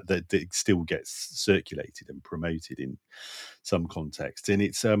that still gets circulated and promoted in some contexts. And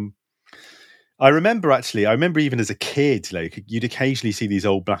it's I remember even as a kid, like, you'd occasionally see these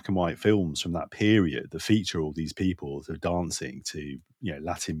old black and white films from that period that feature all these people sort of dancing to,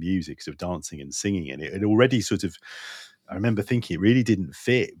 Latin music, sort of dancing and singing. And it already sort of, I remember thinking it really didn't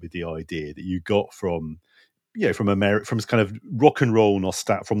fit with the idea that you got from kind of rock and roll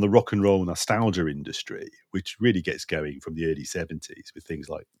from the rock and roll nostalgia industry, which really gets going from the early 70s with things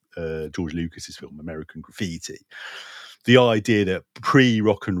like George Lucas's film American Graffiti. The idea that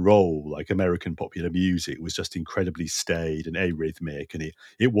pre-rock and roll, like American popular music, was just incredibly staid and arrhythmic, and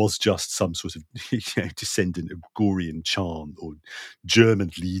it was just some sort of descendant of Gregorian chant or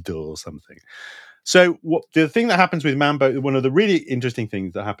German Lieder or something. So the thing that happens with mambo, one of the really interesting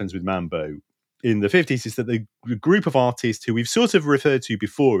things that happens with mambo in the 50s is that the group of artists who we've sort of referred to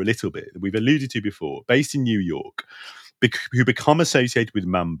before a little bit, that we've alluded to before, based in New York, who become associated with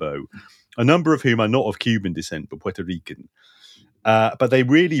mambo, a number of whom are not of Cuban descent but Puerto Rican, but they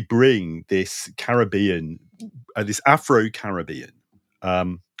really bring this Caribbean, this Afro-Caribbean,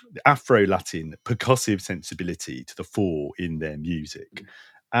 Afro-Latin percussive sensibility to the fore in their music.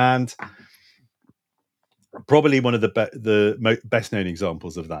 And probably one of the best known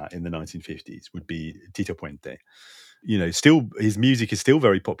examples of that in the 1950s would be Tito Puente. Still, his music is still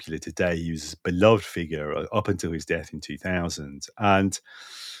very popular today. He was a beloved figure up until his death in 2000. And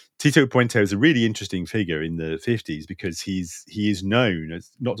Tito Puente is a really interesting figure in the 50s because he is known as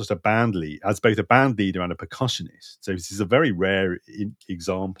not just a band leader, as both a band leader and a percussionist. So this is a very rare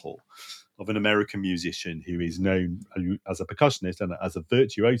example of an American musician who is known as a percussionist and as a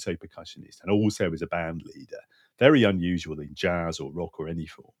virtuoso percussionist, and also as a band leader. Very unusual in jazz or rock or any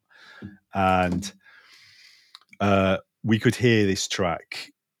form. And we could hear this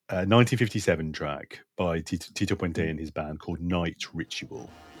track, 1957 track by Tito Puente and his band called Night Ritual.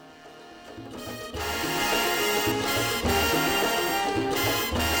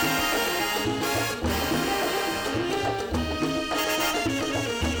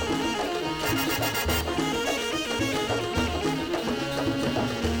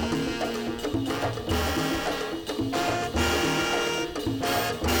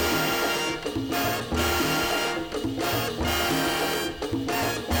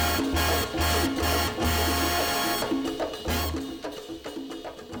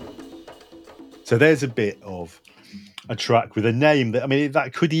 So there's a bit of a track with a name that, I mean,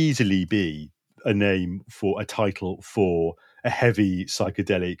 that could easily be a name for a title for a heavy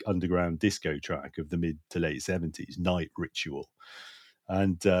psychedelic underground disco track of the mid to late 70s, Night Ritual.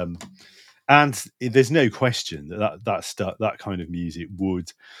 And there's no question that kind of music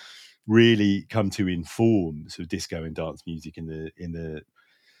would really come to inform sort of disco and dance music in the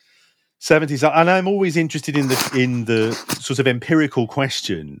 70s. And I'm always interested in the sort of empirical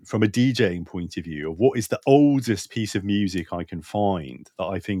question from a DJing point of view of what is the oldest piece of music I can find that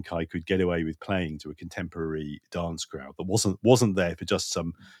I think I could get away with playing to a contemporary dance crowd that wasn't there for just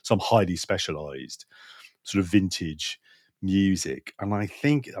some highly specialized sort of vintage music. And I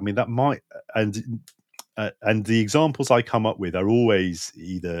think, I mean, that might, and the examples I come up with are always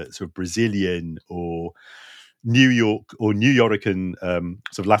either sort of Brazilian or New Yorker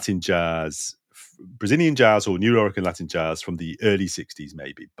sort of Latin jazz, Brazilian jazz or New Yorker Latin jazz from the early 60s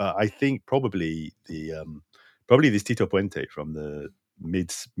maybe. But I think probably this Tito Puente from the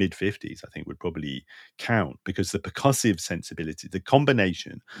mid 50s I think would probably count, because the percussive sensibility, the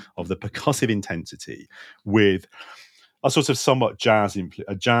combination of the percussive intensity with a sort of somewhat jazz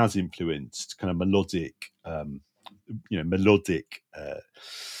influenced kind of melodic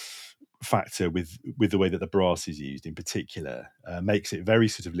factor with the way that the brass is used in particular makes it very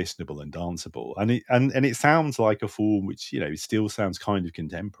sort of listenable and danceable, and it sounds like a form which, you know, still sounds kind of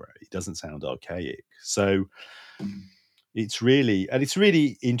contemporary. It doesn't sound archaic. So it's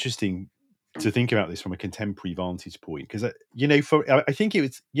really interesting to think about this from a contemporary vantage point, because I think it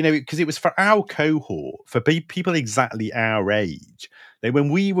was, you know, because it was for our cohort, for people exactly our age, that when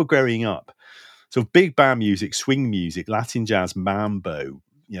we were growing up, sort of big band music, swing music, Latin jazz, mambo,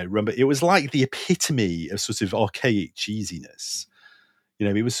 you know, rumba, it was like the epitome of sort of archaic cheesiness. You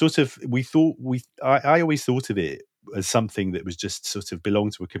know, it was sort of, I always thought of it as something that was just sort of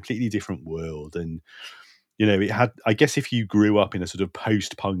belonged to a completely different world. And, you know, it had, I guess if you grew up in a sort of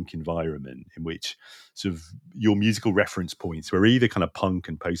post-punk environment in which sort of your musical reference points were either kind of punk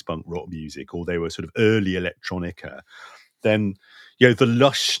and post-punk rock music, or they were sort of early electronica, then, you know, the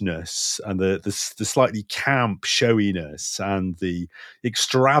lushness and the slightly camp showiness and the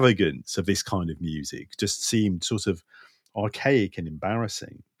extravagance of this kind of music just seemed sort of archaic and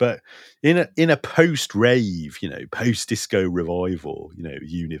embarrassing. But in a post-rave, you know, post-disco revival, you know,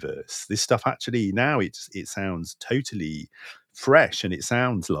 universe, this stuff actually now it sounds totally fresh, and it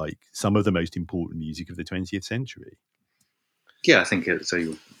sounds like some of the most important music of the 20th century. Yeah, I think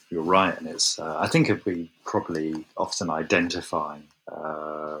so. You're right, and it's. I think if we probably often identify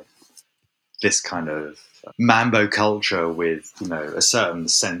this kind of mambo culture with, you know, a certain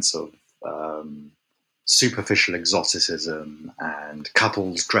sense of superficial exoticism and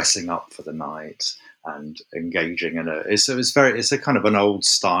couples dressing up for the night and engaging in it's a kind of an old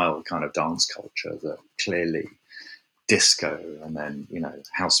style kind of dance culture that clearly disco and then, you know,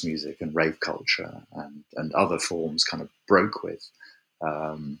 house music and rave culture and other forms kind of broke with.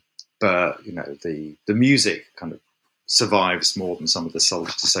 But, you know, the music kind of survives more than some of the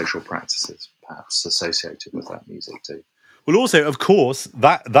social practices perhaps associated with that music too. Well, also, of course,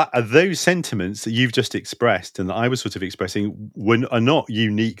 that those sentiments that you've just expressed and that I was sort of expressing are not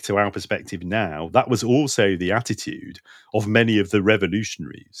unique to our perspective now. That was also the attitude of many of the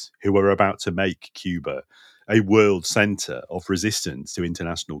revolutionaries who were about to make Cuba a world centre of resistance to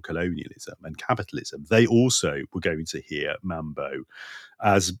international colonialism and capitalism. They also were going to hear mambo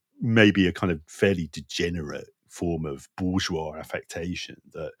as maybe a kind of fairly degenerate form of bourgeois affectation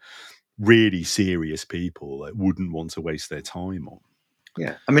that really serious people wouldn't want to waste their time on.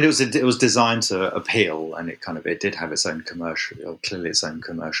 Yeah, I mean, it was designed to appeal, and it did have its own clearly its own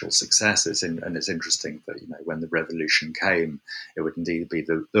commercial successes. And it's interesting that when the revolution came, it would indeed be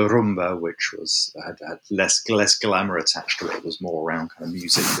the rumba, which had less glamour attached to it. It was more around kind of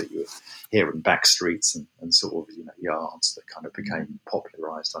music that you would hear in back streets and sort of yards that kind of became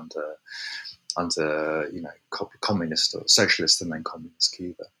popularized under communist or socialist and then communist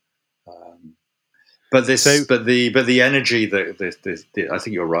Cuba. But the energy that I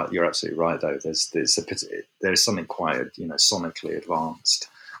think you're right. You're absolutely right. Though there's something quite sonically advanced,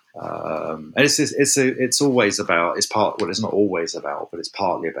 and it's always about it's not always about, but it's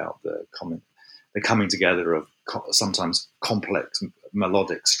partly about the coming together of sometimes complex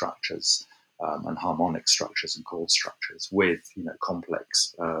melodic structures and harmonic structures and chord structures with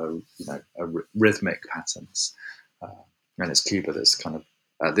complex rhythmic patterns, and it's Cuba that's kind of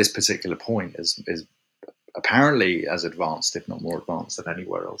at this particular point is apparently as advanced, if not more advanced, than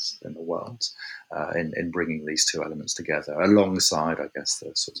anywhere else in the world in bringing these two elements together, alongside, I guess,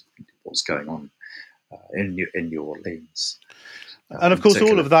 the sort of what's going on in New Orleans. And of course,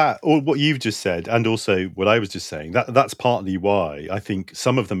 all of that, or what you've just said, and also what I was just saying, that's partly why I think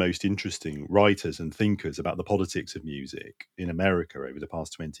some of the most interesting writers and thinkers about the politics of music in America over the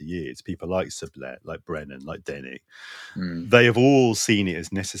past 20 years, people like Sublette, like Brennan, like Denny, they have all seen it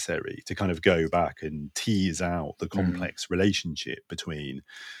as necessary to kind of go back and tease out the complex relationship between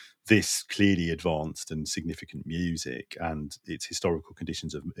this clearly advanced and significant music and its historical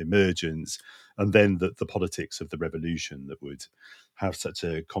conditions of emergence, and then the politics of the revolution that would have such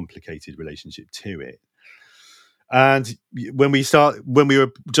a complicated relationship to it. And when we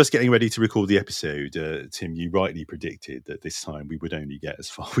were just getting ready to record the episode, Tim, you rightly predicted that this time we would only get as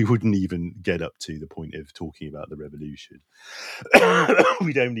far, we wouldn't even get up to the point of talking about the revolution.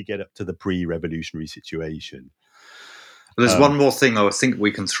 We'd only get up to the pre-revolutionary situation. There's one more thing. I think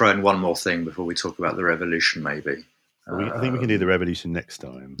we can throw in one more thing before we talk about the revolution, maybe. I think we can do the revolution next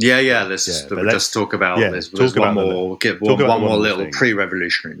time. Yeah. Let's just talk about this. There's one more little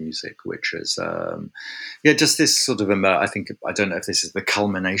pre-revolutionary music, which is just this sort of I don't know if this is the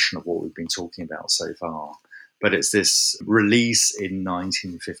culmination of what we've been talking about so far, but it's this release in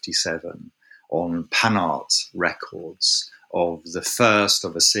 1957 on Panart Records of the first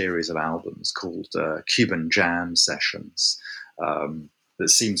of a series of albums called Cuban Jam Sessions that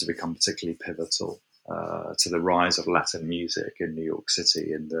seem to become particularly pivotal to the rise of Latin music in New York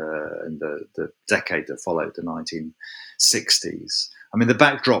City in the decade that followed, the 1960s. I mean, the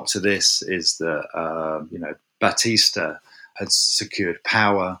backdrop to this is that Batista had secured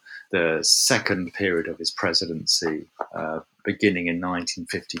power. The second period of his presidency, beginning in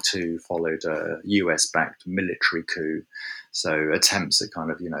 1952, followed a US-backed military coup. So attempts at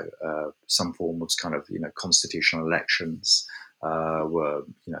kind of some form of kind of constitutional elections were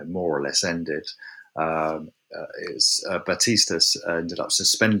more or less ended. Batista ended up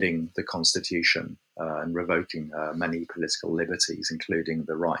suspending the constitution and revoking many political liberties, including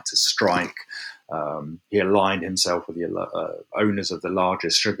the right to strike. He aligned himself with the owners of the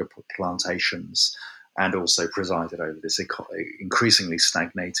largest sugar plantations and also presided over this increasingly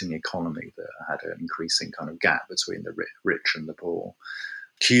stagnating economy that had an increasing kind of gap between the rich and the poor.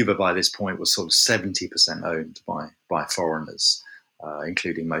 Cuba, by this point, was sort of 70% owned by foreigners,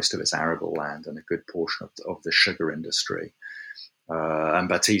 including most of its arable land and a good portion of the sugar industry. And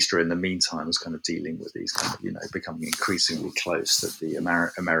Batista, in the meantime, was kind of dealing with these kind of, becoming increasingly close to the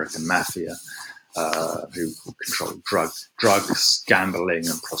American mafia, who controlled drugs, gambling,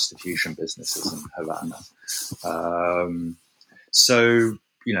 and prostitution businesses in Havana. So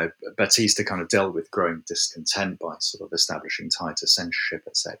Batista kind of dealt with growing discontent by sort of establishing tighter censorship,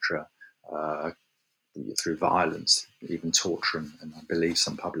 etc., through violence, even torture, and I believe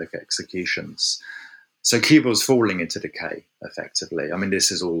some public executions. So Cuba was falling into decay, effectively. I mean, this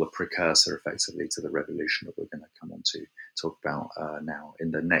is all a precursor, effectively, to the revolution that we're going to come on to talk about now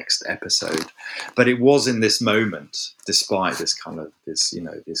in the next episode. But it was in this moment, despite all of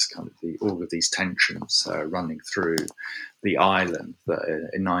these tensions running through the island, that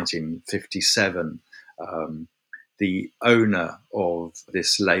in 1957, the owner of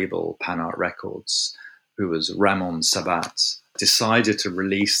this label, Panart Records, who was Ramon Sabat, decided to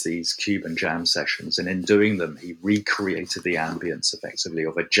release these Cuban jam sessions. And in doing them, he recreated the ambience, effectively,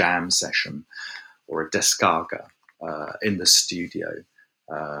 of a jam session or a descarga in the studio.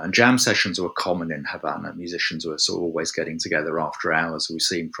 And jam sessions were common in Havana. Musicians were sort of always getting together after hours. We've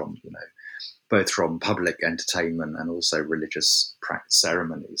seen from, both from public entertainment and also religious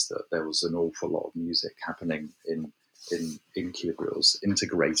ceremonies, that there was an awful lot of music happening in Cuba. It was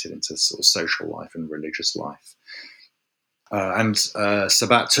integrated into sort of social life and religious life. And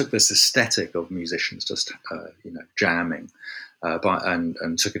Sabat took this aesthetic of musicians just jamming,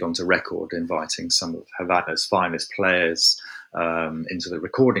 and took it onto record, inviting some of Havana's finest players into the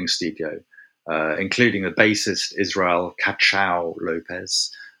recording studio, including the bassist Israel Cachao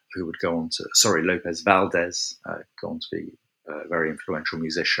Lopez, who would go on to Lopez Valdez, go on to be a very influential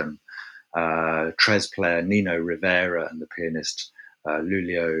musician, Tres player Nino Rivera, and the pianist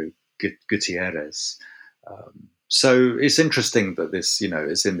Lulio Gutierrez. So it's interesting that this,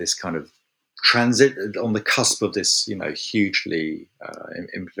 is in this kind of transit on the cusp of this, hugely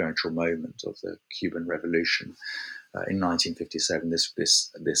influential moment of the Cuban Revolution in 1957.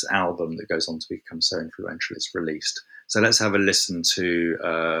 This album that goes on to become so influential is released. So let's have a listen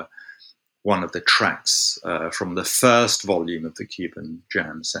to one of the tracks from the first volume of the Cuban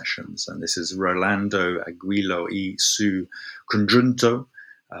Jam Sessions, and this is Rolando Aguilo y su Conjunto,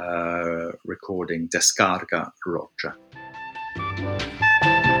 recording Descarga Roja.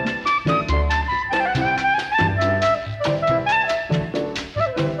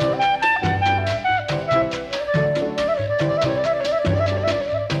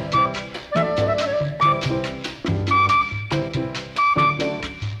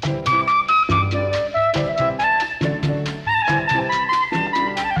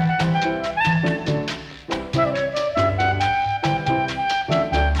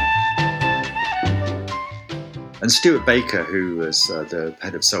 And Stuart Baker, who was the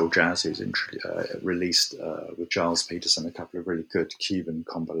head of Soul Jazz, who's released with Giles Peterson a couple of really good Cuban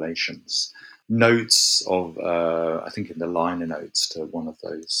compilations, notes of, I think in the liner notes to one of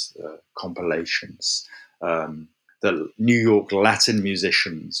those compilations, that New York Latin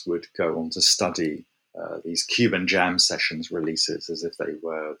musicians would go on to study these Cuban Jam Sessions releases as if they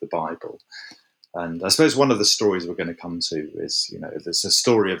were the Bible. And I suppose one of the stories we're going to come to is, there's a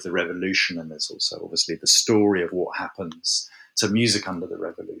story of the revolution, and there's also obviously the story of what happens to music under the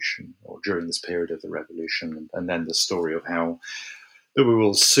revolution or during this period of the revolution, and then the story of how that we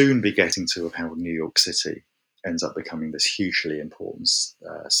will soon be getting to, of how New York City ends up becoming this hugely important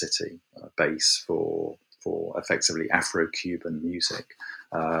city base for effectively Afro-Cuban music,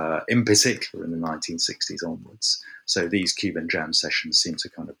 in particular in the 1960s onwards. So these Cuban Jam Sessions seem to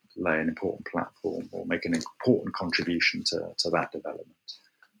kind of lay an important platform or make an important contribution to that development.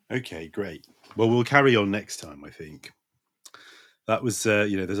 Okay, great. Well, we'll carry on next time, I think. That was,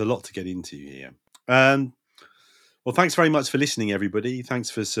 there's a lot to get into here. Well, thanks very much for listening, everybody.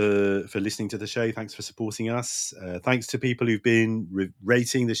 Thanks for listening to the show. Thanks for supporting us. Thanks to people who've been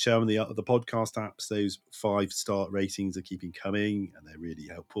rating the show and the podcast apps. Those 5-star ratings are keeping coming, and they're really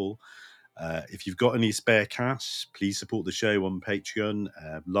helpful. If you've got any spare cash, please support the show on Patreon.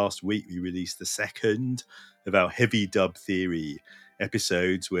 Last week, we released the second of our Heavy Dub Theory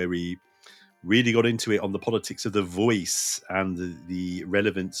episodes, where we really got into it on the politics of the voice and the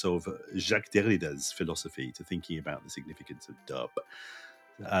relevance of Jacques Derrida's philosophy to thinking about the significance of dub.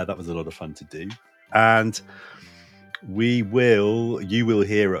 That was a lot of fun to do. And you will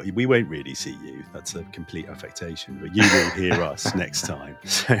hear, we won't really see you, that's a complete affectation, but you will hear us next time.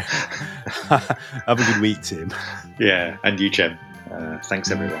 So have a good week, Tim. Yeah, and you, Jem. Thanks,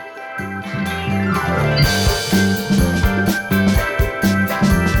 everyone.